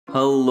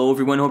Hello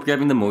everyone, hope you're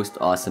having the most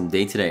awesome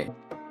day today.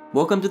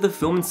 Welcome to the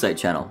Film Insight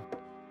channel.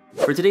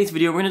 For today's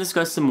video, we're going to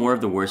discuss some more of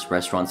the worst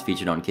restaurants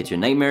featured on Kitchen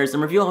Nightmares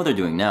and reveal how they're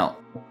doing now.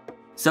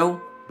 So,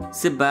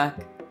 sit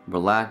back,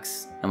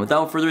 relax, and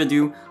without further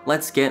ado,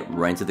 let's get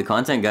right into the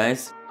content,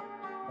 guys.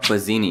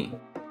 Bazinni.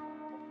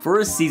 For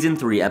a Season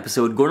 3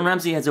 episode, Gordon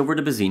Ramsay heads over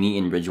to Bazinni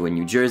in Ridgeway,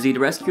 New Jersey to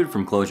rescue it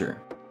from closure.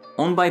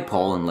 Owned by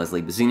Paul and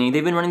Leslie Bazinni,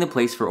 they've been running the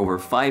place for over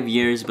 5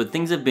 years, but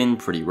things have been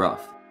pretty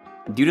rough.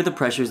 Due to the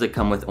pressures that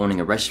come with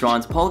owning a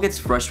restaurant, Paul gets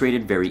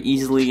frustrated very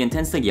easily and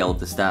tends to yell at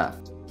the staff.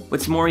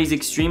 What's more, he's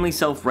extremely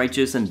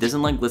self-righteous and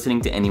doesn't like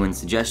listening to anyone's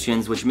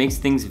suggestions, which makes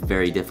things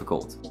very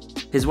difficult.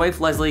 His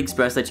wife Leslie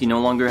expressed that she no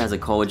longer has a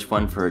college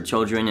fund for her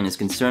children and is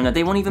concerned that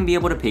they won't even be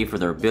able to pay for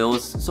their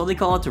bills, so they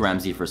call out to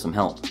Ramsay for some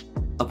help.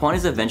 Upon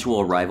his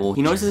eventual arrival,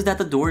 he notices that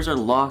the doors are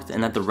locked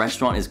and that the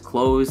restaurant is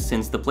closed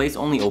since the place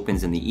only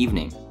opens in the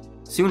evening.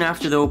 Soon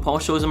after though, Paul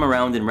shows him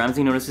around and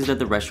Ramsay notices that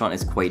the restaurant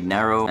is quite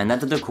narrow and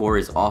that the decor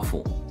is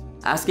awful.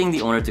 Asking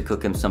the owner to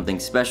cook him something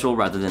special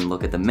rather than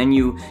look at the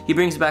menu, he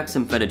brings back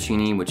some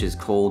fettuccine which is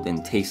cold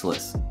and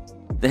tasteless.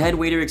 The head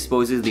waiter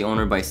exposes the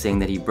owner by saying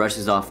that he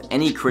brushes off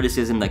any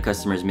criticism that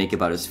customers make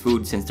about his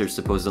food since they're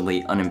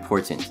supposedly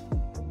unimportant.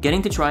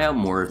 Getting to try out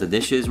more of the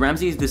dishes,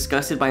 Ramsay is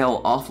disgusted by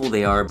how awful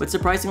they are but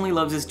surprisingly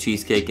loves his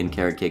cheesecake and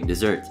carrot cake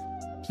dessert.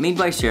 Made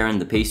by Sharon,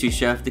 the pastry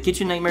chef, the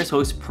Kitchen Nightmares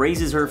host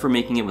praises her for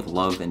making it with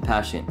love and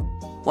passion.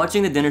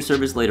 Watching the dinner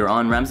service later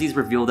on, Ramsay's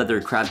revealed that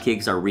their crab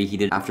cakes are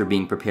reheated after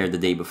being prepared the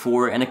day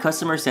before and a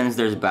customer sends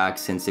theirs back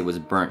since it was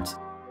burnt.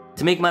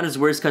 To make matters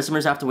worse,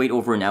 customers have to wait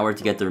over an hour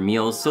to get their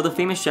meals, so the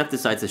famous chef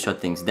decides to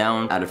shut things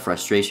down out of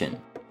frustration.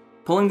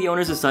 Pulling the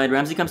owners aside,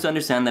 Ramsay comes to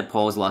understand that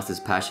Paul has lost his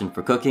passion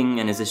for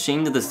cooking and is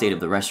ashamed of the state of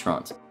the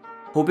restaurant.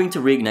 Hoping to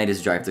reignite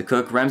his drive to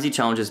cook, Ramsay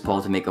challenges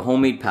Paul to make a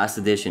homemade pasta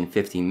dish in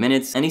 15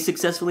 minutes, and he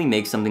successfully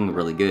makes something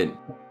really good.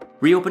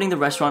 Reopening the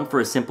restaurant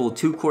for a simple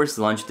 2-course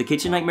lunch, the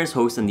Kitchen Nightmares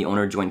host and the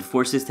owner joined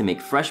forces to make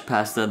fresh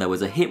pasta that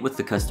was a hit with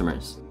the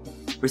customers.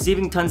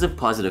 Receiving tons of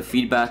positive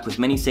feedback, with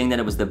many saying that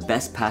it was the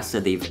best pasta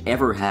they've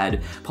ever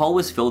had, Paul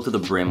was filled to the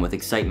brim with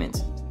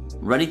excitement.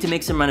 Ready to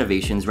make some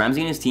renovations,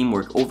 Ramsay and his team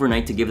work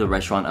overnight to give the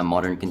restaurant a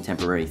modern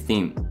contemporary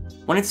theme.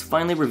 When it's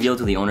finally revealed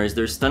to the owners,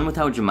 they're stunned with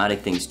how dramatic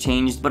things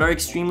changed, but are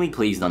extremely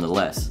pleased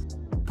nonetheless.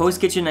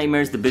 Post-Kitchen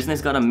Nightmares, the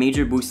business got a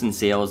major boost in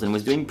sales and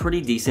was doing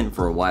pretty decent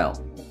for a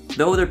while.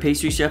 Though their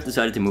pastry chef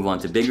decided to move on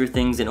to bigger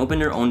things and open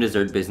their own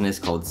dessert business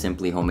called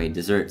Simply Homemade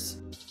Desserts.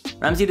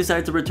 Ramsay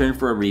decided to return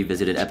for a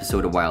revisited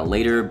episode a while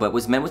later, but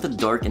was met with a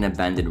dark and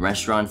abandoned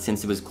restaurant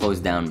since it was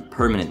closed down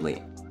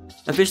permanently.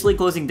 Officially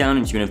closing down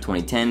in June of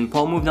 2010,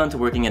 Paul moved on to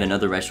working at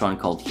another restaurant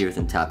called Hearth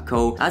and Tap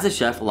Co. as a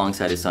chef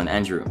alongside his son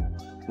Andrew.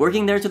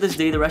 Working there to this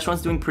day, the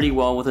restaurant's doing pretty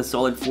well with a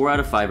solid 4 out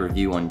of 5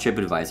 review on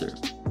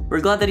TripAdvisor.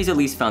 We're glad that he's at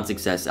least found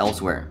success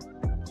elsewhere.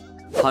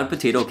 Hot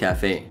Potato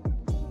Cafe.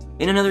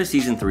 In another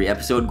Season 3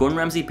 episode, Gordon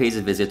Ramsay pays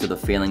a visit to the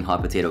failing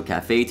Hot Potato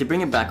Cafe to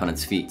bring it back on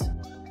its feet.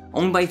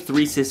 Owned by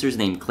 3 sisters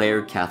named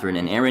Claire, Catherine,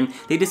 and Erin,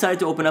 they decided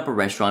to open up a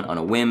restaurant on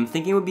a whim,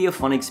 thinking it would be a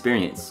fun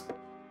experience.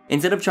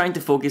 Instead of trying to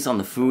focus on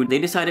the food, they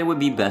decided it would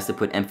be best to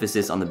put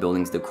emphasis on the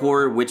building's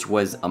decor, which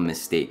was a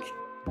mistake.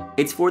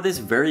 It's for this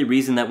very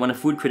reason that when a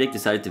food critic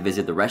decided to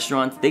visit the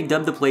restaurant, they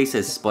dubbed the place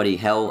as Spuddy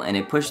Hell, and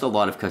it pushed a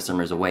lot of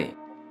customers away.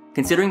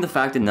 Considering the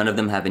fact that none of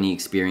them have any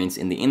experience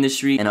in the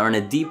industry and are in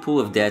a deep pool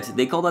of debt,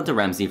 they called out to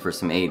Ramsay for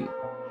some aid.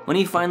 When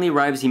he finally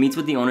arrives, he meets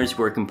with the owners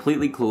who are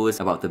completely clueless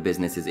about the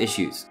business's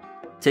issues.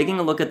 Taking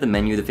a look at the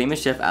menu, the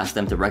famous chef asks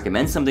them to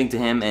recommend something to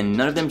him, and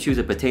none of them choose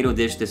a potato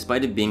dish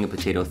despite it being a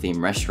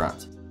potato-themed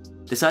restaurant.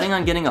 Deciding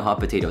on getting a hot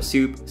potato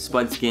soup,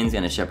 spud skins,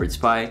 and a shepherd's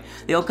pie,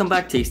 they all come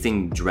back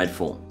tasting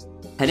dreadful.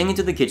 Heading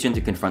into the kitchen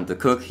to confront the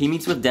cook, he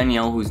meets with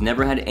Danielle, who's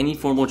never had any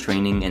formal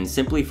training and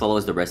simply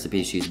follows the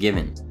recipes she's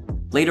given.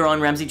 Later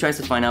on, Ramsay tries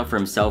to find out for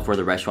himself where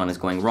the restaurant is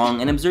going wrong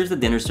and observes the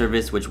dinner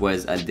service, which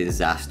was a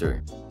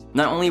disaster.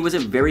 Not only was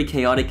it very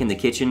chaotic in the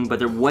kitchen, but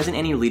there wasn't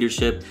any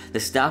leadership, the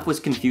staff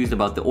was confused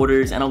about the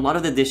orders, and a lot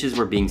of the dishes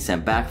were being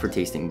sent back for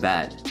tasting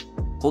bad.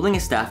 Holding a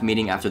staff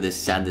meeting after this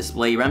sad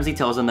display, Ramsay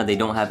tells them that they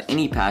don't have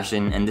any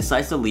passion and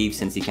decides to leave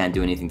since he can't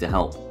do anything to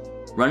help.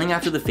 Running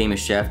after the famous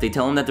chef, they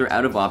tell him that they're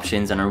out of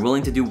options and are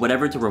willing to do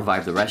whatever to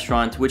revive the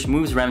restaurant, which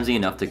moves Ramsay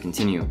enough to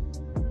continue.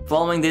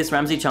 Following this,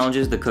 Ramsay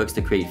challenges the cooks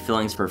to create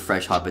fillings for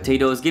fresh hot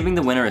potatoes, giving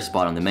the winner a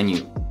spot on the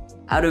menu.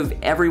 Out of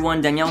everyone,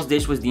 Danielle's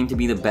dish was deemed to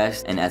be the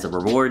best, and as a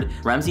reward,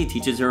 Ramsay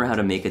teaches her how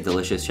to make a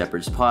delicious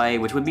shepherd's pie,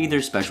 which would be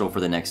their special for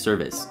the next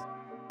service.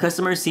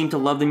 Customers seemed to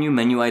love the new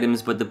menu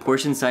items, but the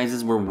portion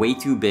sizes were way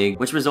too big,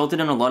 which resulted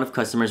in a lot of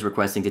customers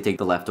requesting to take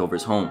the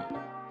leftovers home.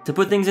 To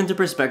put things into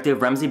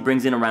perspective, Ramsay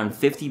brings in around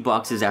 50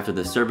 boxes after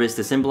the service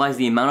to symbolize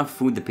the amount of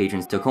food the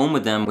patrons took home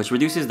with them, which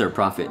reduces their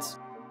profits.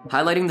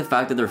 Highlighting the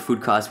fact that their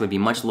food costs would be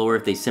much lower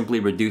if they simply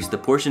reduced the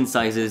portion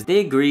sizes, they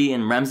agree,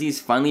 and Ramsay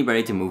is finally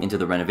ready to move into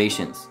the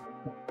renovations.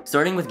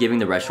 Starting with giving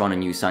the restaurant a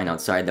new sign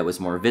outside that was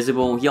more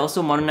visible, he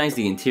also modernized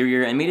the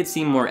interior and made it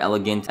seem more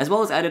elegant, as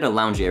well as added a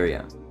lounge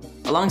area.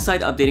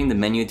 Alongside updating the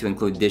menu to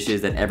include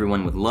dishes that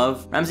everyone would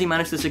love, Ramsay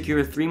managed to secure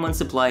a 3-month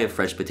supply of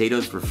fresh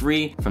potatoes for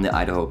free from the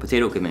Idaho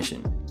Potato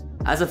Commission.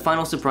 As a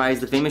final surprise,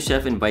 the famous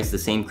chef invites the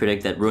same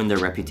critic that ruined their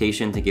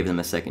reputation to give them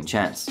a second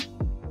chance.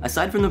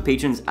 Aside from the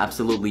patrons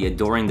absolutely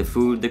adoring the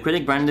food, the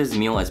critic branded his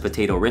meal as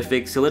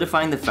potato-rific,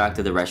 solidifying the fact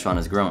that the restaurant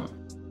has grown.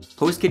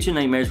 Post-Kitchen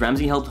Nightmares,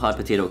 Ramsay helped Hot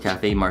Potato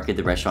Cafe market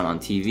the restaurant on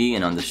TV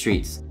and on the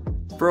streets.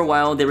 For a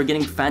while, they were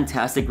getting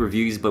fantastic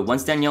reviews, but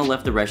once Danielle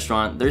left the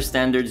restaurant, their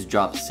standards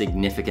dropped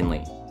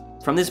significantly.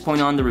 From this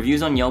point on, the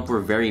reviews on Yelp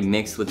were very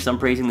mixed, with some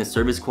praising the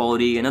service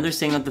quality and others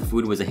saying that the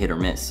food was a hit or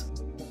miss.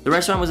 The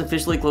restaurant was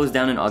officially closed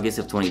down in August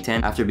of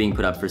 2010 after being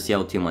put up for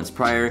sale 2 months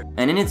prior,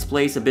 and in its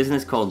place, a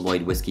business called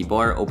Lloyd Whiskey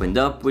Bar opened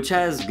up, which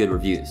has good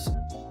reviews.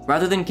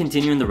 Rather than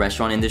continue in the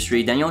restaurant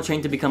industry, Danielle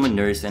trained to become a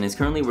nurse and is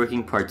currently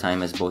working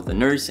part-time as both a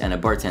nurse and a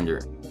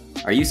bartender.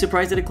 Are you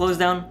surprised that it closed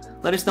down?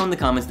 Let us know in the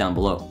comments down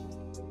below.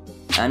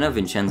 Anna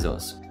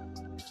Vincenzo's.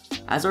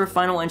 As our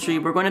final entry,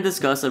 we're going to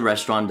discuss a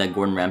restaurant that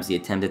Gordon Ramsay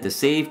attempted to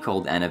save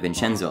called Anna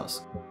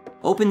Vincenzo's.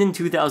 Opened in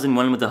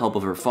 2001 with the help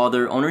of her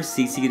father, owner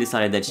Cici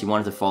decided that she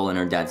wanted to follow in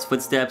her dad's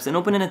footsteps and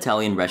open an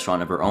Italian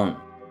restaurant of her own.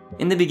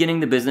 In the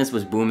beginning, the business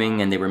was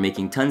booming and they were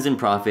making tons in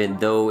profit,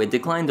 though it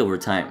declined over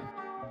time.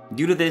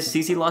 Due to this,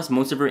 Cici lost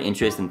most of her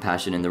interest and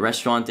passion in the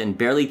restaurant and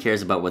barely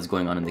cares about what's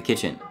going on in the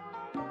kitchen.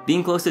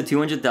 Being close to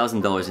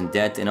 $200,000 in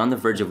debt and on the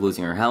verge of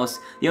losing her house,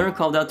 the owner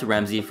called out to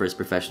Ramsay for his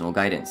professional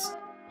guidance.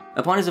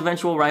 Upon his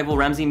eventual arrival,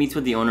 Ramsay meets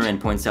with the owner and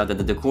points out that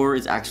the decor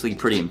is actually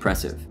pretty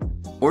impressive.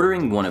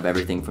 Ordering one of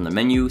everything from the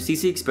menu,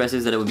 Cici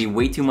expresses that it would be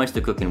way too much to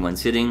cook in one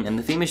sitting, and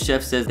the famous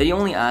chef says that he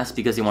only asked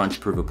because he wanted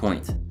to prove a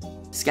point.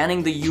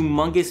 Scanning the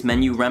humongous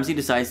menu, Ramsay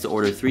decides to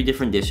order 3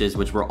 different dishes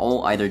which were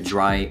all either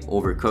dry,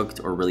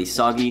 overcooked, or really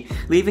soggy,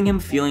 leaving him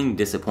feeling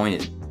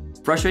disappointed.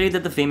 Frustrated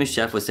that the famous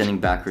chef was sending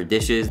back her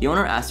dishes, the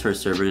owner asks her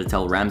server to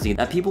tell Ramsay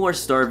that people are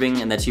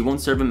starving and that she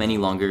won't serve him any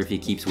longer if he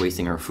keeps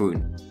wasting her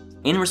food.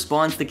 In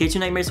response, the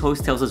Kitchen Nightmares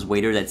host tells his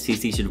waiter that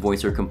Cici should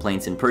voice her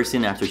complaints in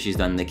person after she's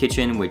done in the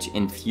kitchen, which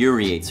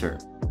infuriates her.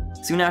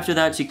 Soon after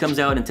that, she comes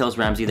out and tells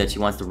Ramsay that she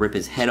wants to rip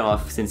his head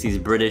off since he's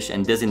British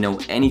and doesn't know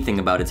anything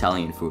about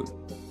Italian food.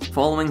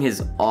 Following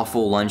his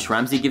awful lunch,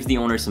 Ramsay gives the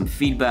owner some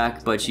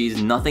feedback, but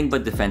she's nothing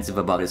but defensive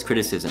about his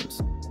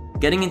criticisms.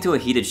 Getting into a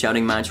heated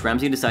shouting match,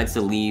 Ramsay decides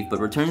to leave but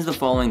returns the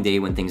following day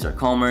when things are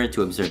calmer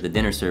to observe the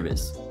dinner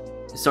service.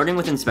 Starting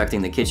with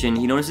inspecting the kitchen,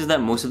 he notices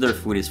that most of their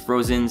food is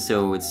frozen,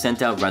 so it's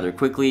sent out rather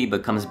quickly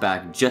but comes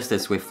back just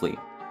as swiftly.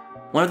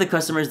 One of the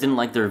customers didn't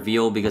like their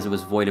veal because it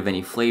was void of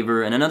any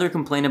flavor, and another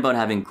complained about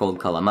having cold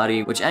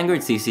calamari, which angered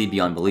Cici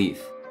beyond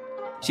belief.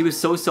 She was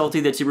so salty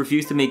that she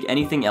refused to make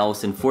anything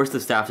else and forced the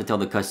staff to tell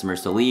the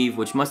customers to leave,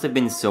 which must have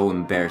been so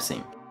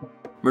embarrassing.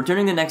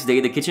 Returning the next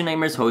day, the Kitchen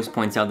Nightmares host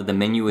points out that the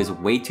menu is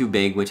way too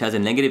big, which has a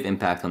negative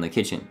impact on the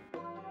kitchen.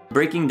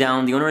 Breaking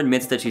down, the owner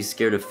admits that she's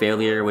scared of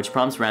failure, which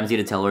prompts Ramsay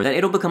to tell her that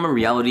it'll become a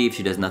reality if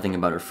she does nothing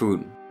about her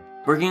food.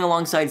 Working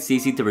alongside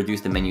Cici to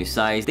reduce the menu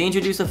size, they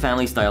introduce a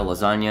family-style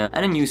lasagna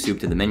and a new soup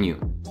to the menu.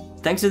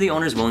 Thanks to the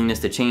owner's willingness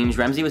to change,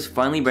 Ramsay was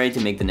finally ready to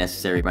make the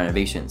necessary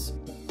renovations.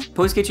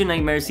 Post-Kitchen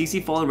Nightmares,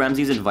 Cici followed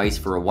Ramsay's advice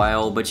for a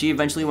while, but she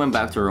eventually went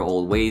back to her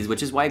old ways,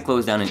 which is why it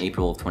closed down in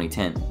April of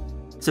 2010.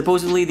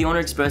 Supposedly, the owner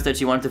expressed that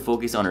she wanted to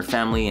focus on her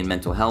family and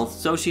mental health,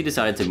 so she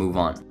decided to move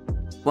on.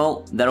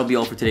 Well, that'll be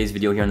all for today's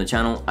video here on the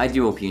channel. I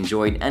do hope you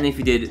enjoyed, and if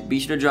you did, be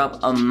sure to drop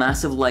a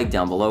massive like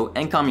down below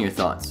and comment your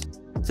thoughts.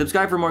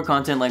 Subscribe for more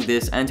content like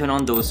this and turn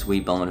on those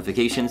sweet bell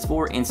notifications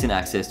for instant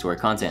access to our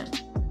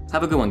content.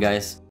 Have a good one, guys.